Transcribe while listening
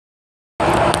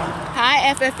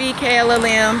IFFE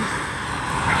kllm.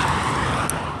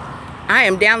 I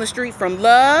am down the street from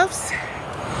Love's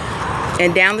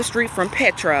and down the street from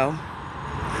Petro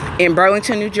in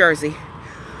Burlington, New Jersey.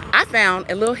 I found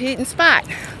a little hidden spot.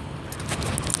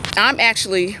 I'm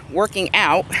actually working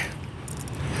out,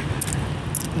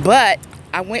 but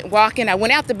I went walking. I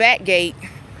went out the back gate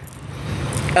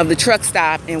of the truck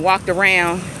stop and walked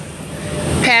around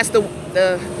past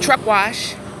the truck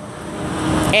wash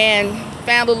and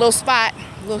found a little spot,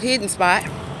 a little hidden spot,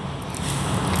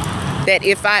 that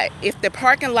if the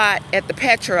parking lot at the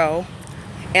Petro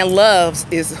and Love's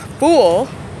is full,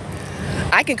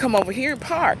 I can come over here and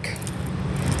park.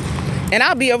 And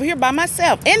I'll be over here by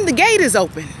myself. And the gate is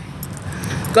open.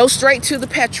 Go straight to the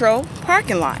Petro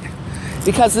parking lot,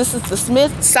 because this is the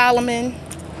Smith Solomon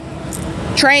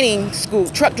training school,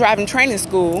 truck driving training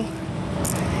school,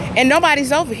 and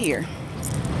nobody's over here.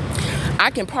 I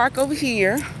can park over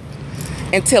here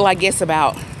until I guess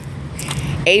about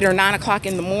 8 or 9 o'clock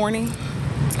in the morning,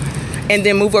 and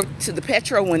then move up to the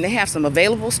Petro when they have some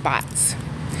available spots.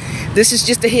 This is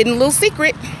just a hidden little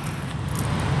secret,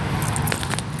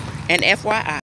 and FYI.